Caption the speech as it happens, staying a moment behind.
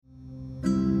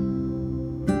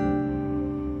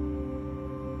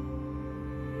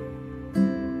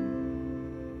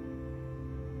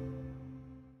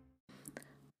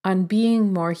On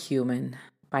Being More Human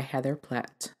by Heather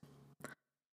Plett.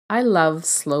 I love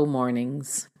slow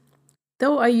mornings.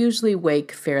 Though I usually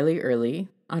wake fairly early,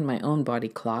 on my own body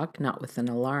clock, not with an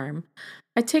alarm,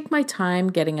 I take my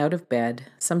time getting out of bed,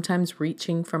 sometimes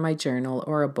reaching for my journal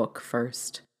or a book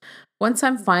first. Once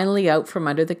I'm finally out from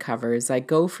under the covers, I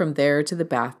go from there to the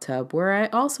bathtub, where I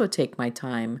also take my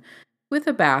time, with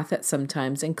a bath that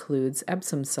sometimes includes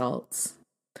Epsom salts.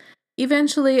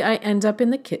 Eventually, I end up in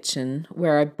the kitchen,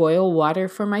 where I boil water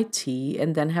for my tea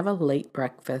and then have a late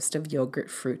breakfast of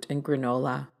yogurt, fruit, and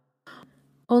granola.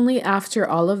 Only after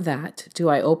all of that do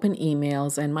I open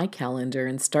emails and my calendar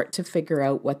and start to figure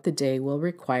out what the day will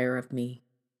require of me.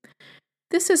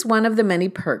 This is one of the many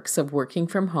perks of working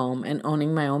from home and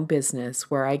owning my own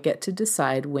business, where I get to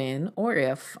decide when or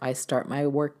if I start my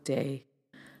workday.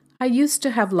 I used to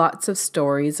have lots of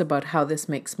stories about how this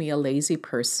makes me a lazy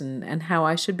person and how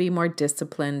I should be more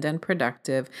disciplined and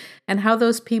productive, and how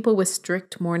those people with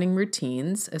strict morning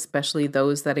routines, especially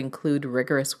those that include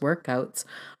rigorous workouts,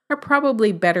 are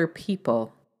probably better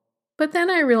people. But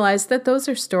then I realized that those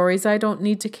are stories I don't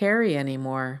need to carry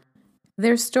anymore.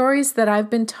 They're stories that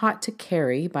I've been taught to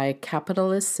carry by a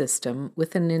capitalist system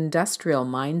with an industrial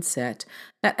mindset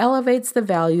that elevates the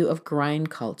value of grind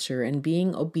culture and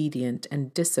being obedient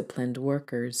and disciplined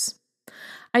workers.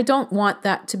 I don't want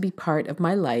that to be part of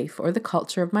my life or the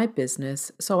culture of my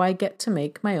business, so I get to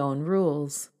make my own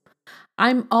rules.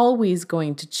 I'm always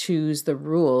going to choose the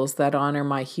rules that honor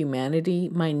my humanity,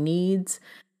 my needs,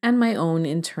 and my own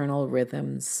internal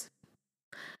rhythms.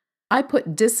 I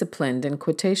put disciplined in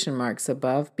quotation marks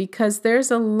above because there's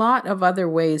a lot of other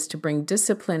ways to bring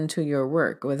discipline to your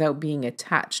work without being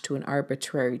attached to an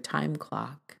arbitrary time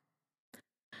clock.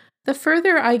 The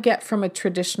further I get from a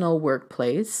traditional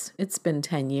workplace, it's been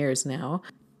 10 years now,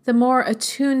 the more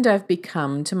attuned I've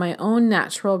become to my own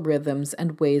natural rhythms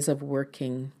and ways of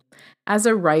working. As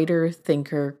a writer,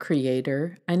 thinker,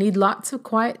 creator, I need lots of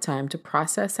quiet time to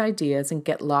process ideas and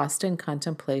get lost in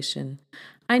contemplation.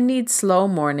 I need slow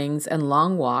mornings and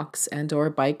long walks and/or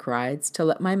bike rides to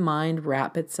let my mind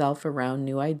wrap itself around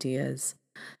new ideas.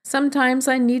 Sometimes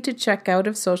I need to check out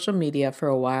of social media for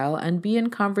a while and be in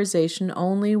conversation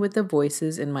only with the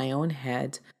voices in my own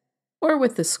head, or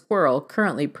with the squirrel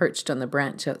currently perched on the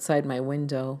branch outside my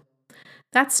window.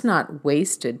 That's not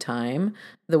wasted time,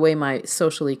 the way my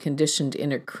socially conditioned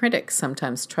inner critic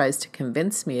sometimes tries to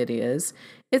convince me it is.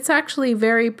 It's actually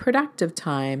very productive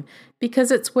time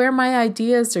because it's where my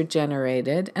ideas are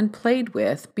generated and played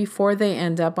with before they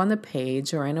end up on the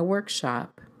page or in a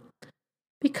workshop.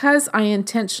 Because I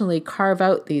intentionally carve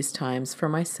out these times for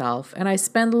myself and I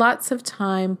spend lots of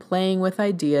time playing with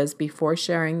ideas before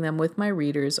sharing them with my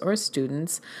readers or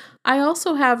students, I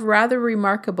also have rather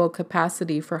remarkable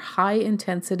capacity for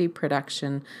high-intensity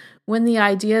production when the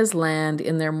ideas land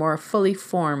in their more fully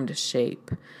formed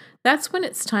shape. That's when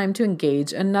it's time to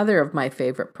engage another of my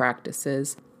favorite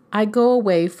practices. I go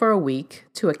away for a week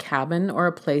to a cabin or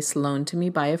a place loaned to me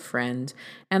by a friend,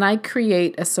 and I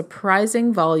create a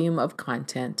surprising volume of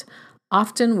content,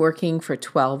 often working for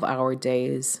 12-hour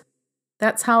days.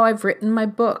 That's how I've written my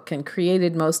book and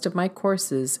created most of my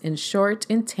courses in short,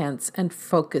 intense, and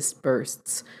focused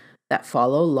bursts that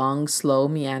follow long, slow,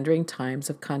 meandering times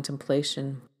of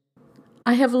contemplation.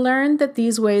 I have learned that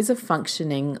these ways of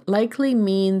functioning likely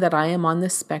mean that I am on the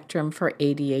spectrum for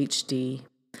ADHD.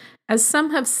 As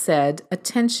some have said,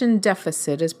 attention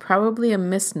deficit is probably a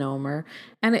misnomer,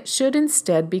 and it should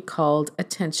instead be called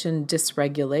attention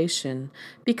dysregulation,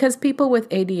 because people with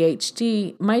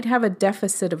ADHD might have a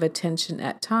deficit of attention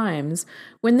at times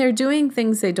when they're doing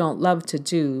things they don't love to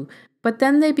do, but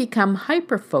then they become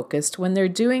hyper-focused when they're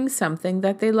doing something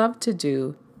that they love to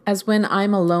do, as when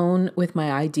I'm alone with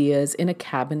my ideas in a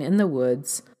cabin in the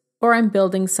woods, or I'm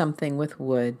building something with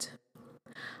wood.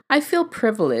 I feel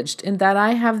privileged in that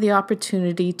I have the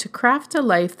opportunity to craft a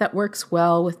life that works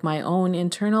well with my own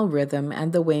internal rhythm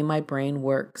and the way my brain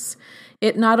works.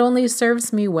 It not only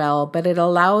serves me well, but it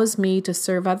allows me to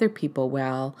serve other people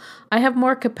well. I have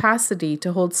more capacity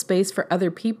to hold space for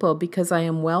other people because I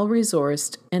am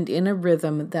well-resourced and in a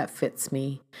rhythm that fits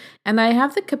me. And I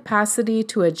have the capacity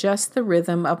to adjust the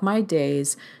rhythm of my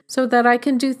days so that I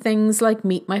can do things like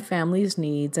meet my family's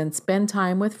needs and spend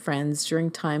time with friends during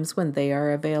times when they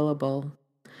are available.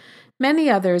 Many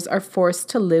others are forced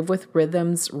to live with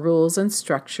rhythms, rules, and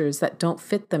structures that don't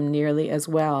fit them nearly as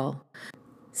well.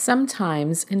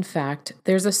 Sometimes, in fact,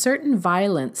 there's a certain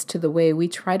violence to the way we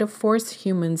try to force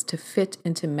humans to fit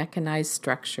into mechanized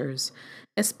structures,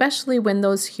 especially when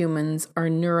those humans are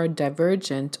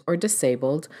neurodivergent or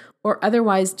disabled or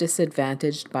otherwise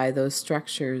disadvantaged by those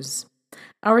structures.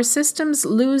 Our systems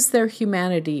lose their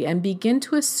humanity and begin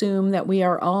to assume that we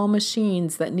are all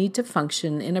machines that need to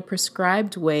function in a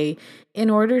prescribed way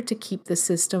in order to keep the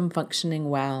system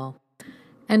functioning well.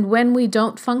 And when we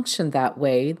don't function that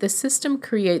way, the system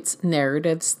creates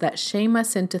narratives that shame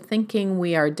us into thinking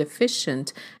we are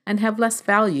deficient and have less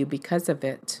value because of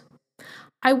it.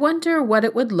 I wonder what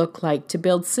it would look like to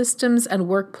build systems and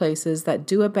workplaces that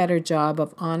do a better job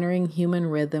of honoring human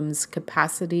rhythms,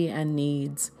 capacity, and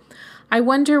needs. I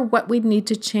wonder what we'd need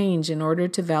to change in order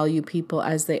to value people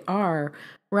as they are,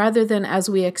 rather than as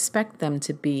we expect them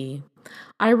to be.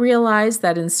 I realize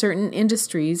that in certain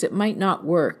industries it might not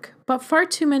work, but far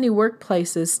too many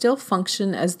workplaces still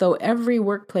function as though every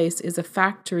workplace is a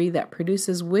factory that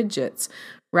produces widgets,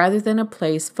 rather than a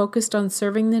place focused on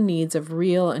serving the needs of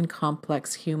real and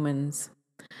complex humans.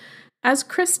 As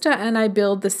Krista and I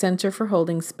build the Center for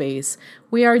Holding Space,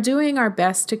 we are doing our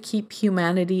best to keep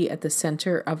humanity at the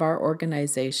center of our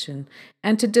organization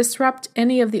and to disrupt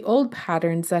any of the old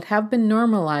patterns that have been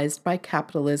normalized by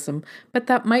capitalism, but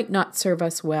that might not serve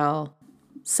us well.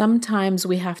 Sometimes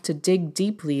we have to dig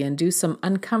deeply and do some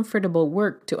uncomfortable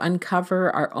work to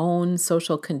uncover our own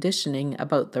social conditioning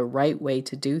about the right way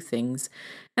to do things,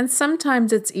 and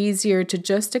sometimes it's easier to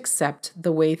just accept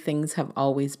the way things have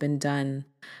always been done.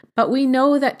 But we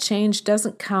know that change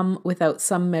doesn't come without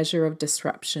some measure of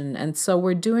disruption, and so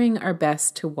we're doing our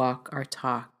best to walk our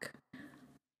talk.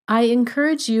 I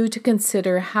encourage you to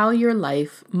consider how your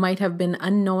life might have been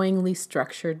unknowingly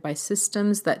structured by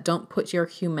systems that don't put your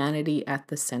humanity at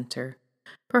the center.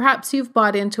 Perhaps you've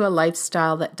bought into a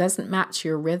lifestyle that doesn't match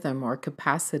your rhythm or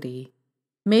capacity.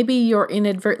 Maybe you're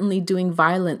inadvertently doing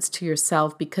violence to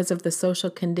yourself because of the social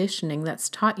conditioning that's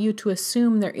taught you to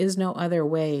assume there is no other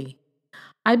way.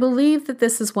 I believe that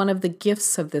this is one of the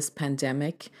gifts of this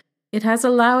pandemic. It has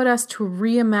allowed us to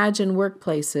reimagine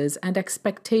workplaces and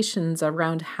expectations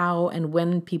around how and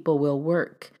when people will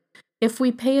work. If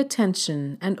we pay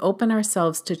attention and open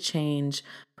ourselves to change,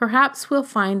 perhaps we'll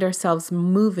find ourselves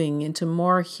moving into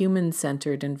more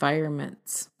human-centered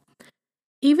environments.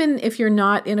 Even if you're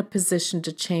not in a position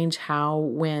to change how,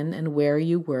 when, and where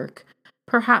you work,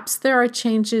 perhaps there are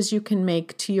changes you can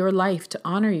make to your life to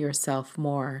honor yourself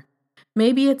more.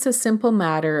 Maybe it's a simple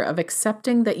matter of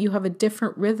accepting that you have a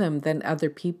different rhythm than other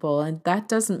people, and that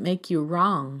doesn't make you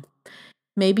wrong.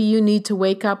 Maybe you need to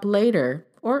wake up later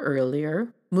or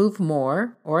earlier, move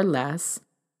more or less,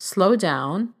 slow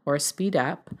down or speed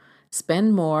up,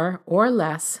 spend more or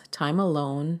less time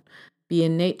alone, be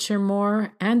in nature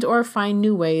more, and or find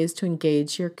new ways to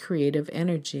engage your creative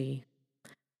energy.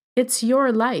 It's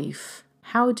your life.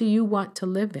 How do you want to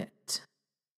live it?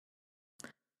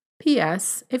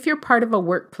 P.S. If you're part of a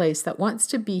workplace that wants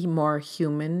to be more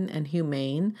human and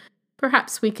humane,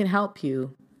 perhaps we can help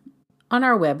you. On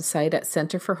our website at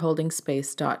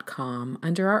centerforholdingspace.com,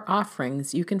 under our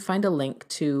offerings, you can find a link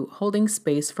to Holding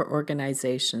Space for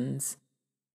Organizations.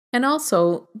 And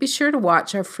also, be sure to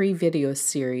watch our free video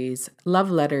series,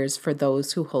 Love Letters for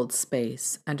Those Who Hold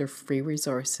Space, under free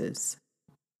resources.